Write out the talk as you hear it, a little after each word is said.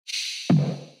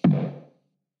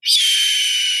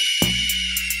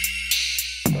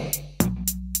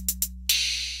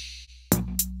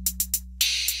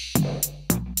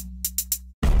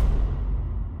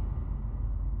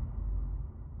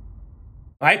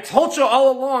I told you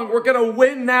all along we're going to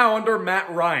win now under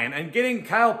Matt Ryan, and getting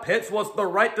Kyle Pitts was the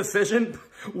right decision.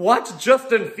 Watch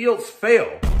Justin Fields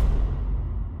fail.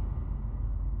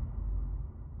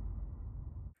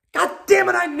 God damn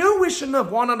it, I knew we shouldn't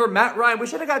have won under Matt Ryan. We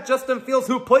should have got Justin Fields,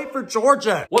 who played for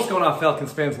Georgia. What's going on,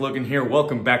 Falcons fans? Logan here.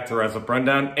 Welcome back to Rise Up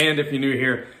Rundown, and if you're new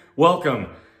here, welcome.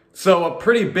 So a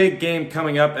pretty big game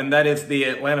coming up, and that is the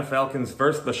Atlanta Falcons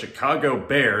versus the Chicago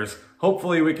Bears.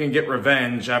 Hopefully we can get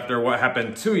revenge after what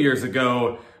happened 2 years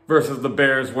ago versus the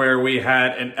Bears, where we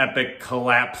had an epic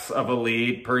collapse of a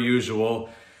lead per usual.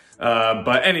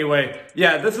 But anyway,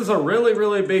 yeah, this is a really,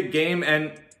 really big game.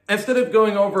 And instead of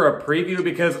going over a preview,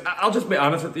 because I'll just be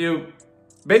honest with you,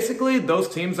 basically those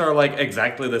teams are like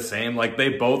exactly the same. Like they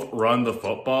both run the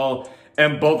football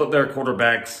and both of their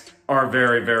quarterbacks are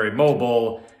very, very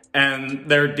mobile. And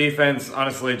their defense,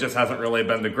 honestly, just hasn't really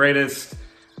been the greatest.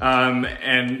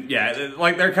 And yeah,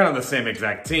 like they're kind of the same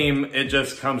exact team. It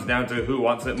just comes down to who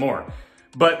wants it more.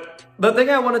 But the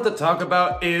thing I wanted to talk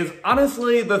about is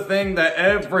honestly the thing that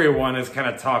everyone is kind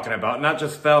of talking about, not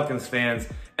just Falcons fans,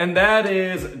 and that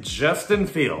is Justin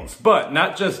Fields. But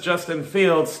not just Justin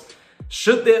Fields.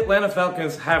 Should the Atlanta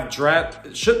Falcons have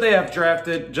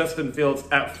drafted Justin Fields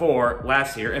at 4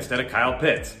 last year instead of Kyle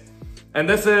Pitts? And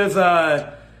this is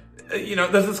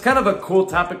this is kind of a cool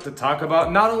topic to talk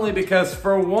about, not only because,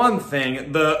 for one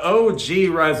thing, the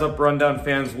OG Rise Up Rundown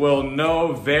fans will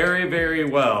know very, very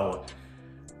well,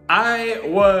 I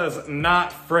was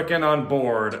not frickin' on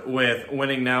board with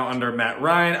winning now under Matt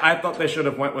Ryan. I thought they should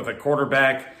have went with a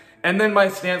quarterback, and then my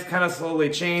stance kind of slowly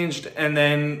changed, and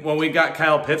then when we got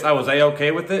Kyle Pitts, I was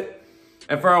A-okay with it,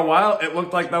 and for a while, it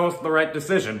looked like that was the right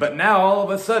decision, but now, all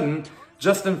of a sudden,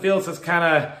 Justin Fields is kind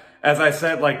of, as I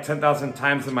said like 10,000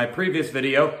 times in my previous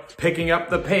video, picking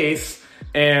up the pace,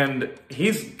 and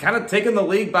he's kind of taken the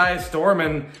league by storm,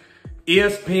 and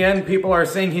ESPN people are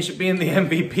saying he should be in the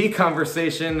MVP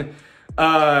conversation,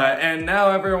 and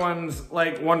now everyone's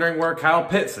like wondering where Kyle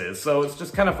Pitts is, so it's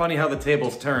just kind of funny how the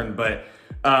tables turn. But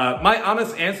my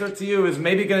honest answer to you is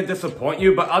maybe going to disappoint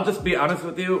you, but I'll just be honest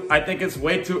with you, I think it's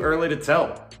way too early to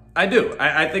tell. I do.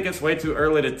 I think it's way too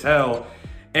early to tell.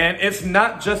 And it's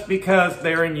not just because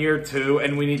they're in year 2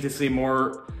 and we need to see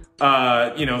more,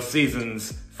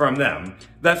 seasons from them.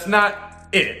 That's not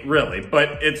it, really,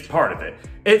 but it's part of it.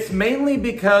 It's mainly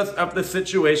because of the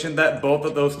situation that both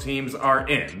of those teams are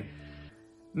in.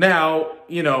 Now,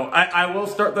 I will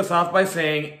start this off by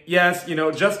saying, yes,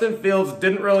 Justin Fields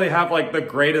didn't really have like the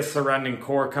greatest surrounding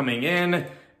core coming in,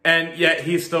 and yet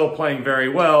he's still playing very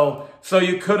well. So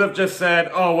you could have just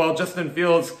said, oh, well, Justin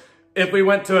Fields, if we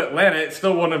went to Atlanta, it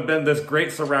still wouldn't have been this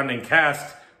great surrounding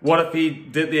cast. What if he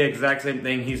did the exact same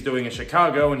thing he's doing in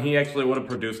Chicago and he actually would have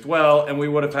produced well and we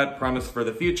would have had promise for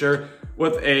the future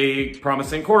with a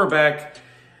promising quarterback?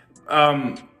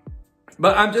 But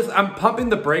I'm pumping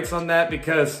the brakes on that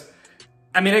because,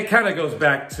 it kind of goes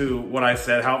back to what I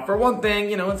said, how for one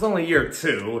thing, it's only year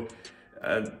 2.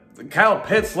 Kyle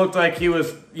Pitts looked like he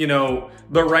was,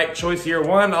 the right choice year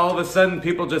 1. All of a sudden,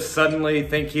 people just suddenly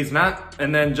think he's not.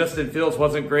 And then Justin Fields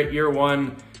wasn't great year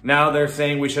 1. Now they're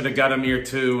saying we should have got him year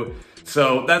 2.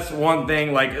 So that's one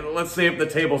thing. Like, let's see if the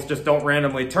tables just don't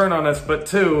randomly turn on us. But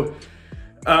 2,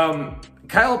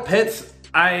 Kyle Pitts,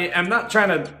 I am not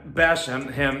trying to bash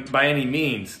him by any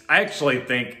means. I actually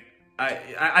think,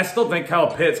 I still think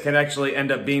Kyle Pitts can actually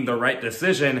end up being the right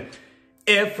decision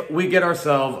if we get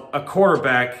ourselves a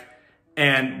quarterback.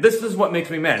 And this is what makes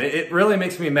me mad. It really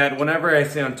makes me mad whenever I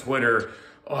see on Twitter,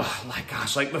 oh my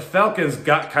gosh, like the Falcons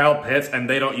got Kyle Pitts and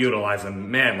they don't utilize him.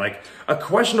 Man, like a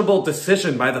questionable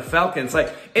decision by the Falcons.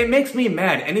 Like it makes me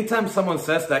mad anytime someone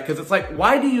says that, because it's like,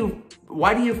 why do you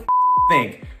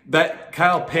think that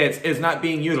Kyle Pitts is not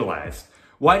being utilized?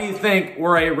 Why do you think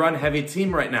we're a run-heavy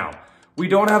team right now? We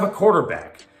don't have a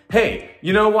quarterback. Hey,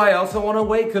 you know why I also want to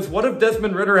wait? Because what if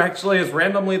Desmond Ridder actually is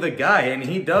randomly the guy and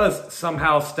he does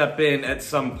somehow step in at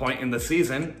some point in the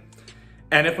season?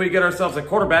 And if we get ourselves a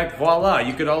quarterback, voila,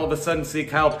 you could all of a sudden see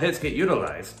Kyle Pitts get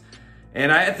utilized.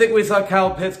 And I think we saw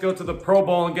Kyle Pitts go to the Pro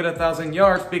Bowl and get 1,000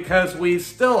 yards because we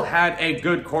still had a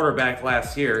good quarterback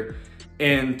last year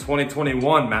in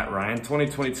 2021, Matt Ryan.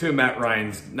 2022, Matt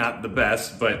Ryan's not the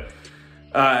best, but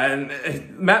and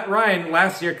Matt Ryan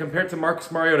last year compared to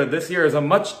Marcus Mariota this year is a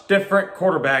much different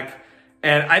quarterback,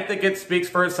 and I think it speaks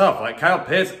for itself. Like Kyle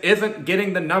Pitts isn't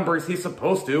getting the numbers he's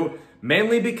supposed to,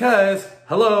 mainly because,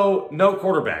 hello, no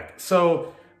quarterback.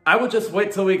 So I would just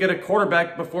wait till we get a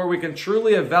quarterback before we can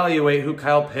truly evaluate who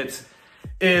Kyle Pitts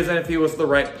is and if he was the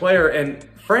right player. And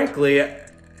frankly,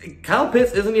 Kyle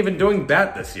Pitts isn't even doing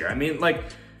bad this year.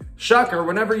 Shocker,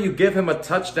 whenever you give him a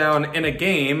touchdown in a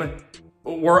game,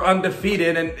 we're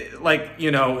undefeated, and like,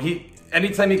 you know,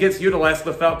 anytime he gets utilized,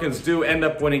 the Falcons do end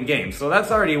up winning games. So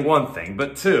that's already one thing.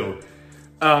 But two,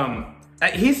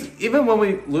 even when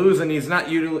we lose and he's not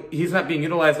being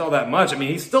utilized all that much, I mean,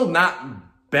 he's still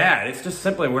not bad. It's just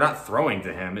simply we're not throwing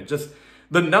to him. It just,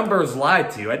 the numbers lie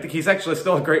to you. I think he's actually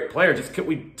still a great player. Just could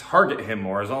we target him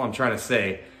more is all I'm trying to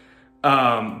say.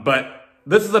 But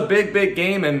this is a big, big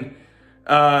game, and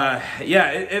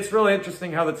yeah, it's really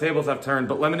interesting how the tables have turned.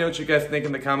 But let me know what you guys think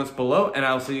in the comments below, and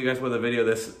I'll see you guys with a video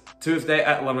this Tuesday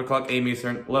at 11 o'clock a.m.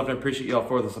 Eastern. Love and appreciate y'all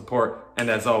for the support, and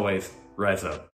as always, rise up.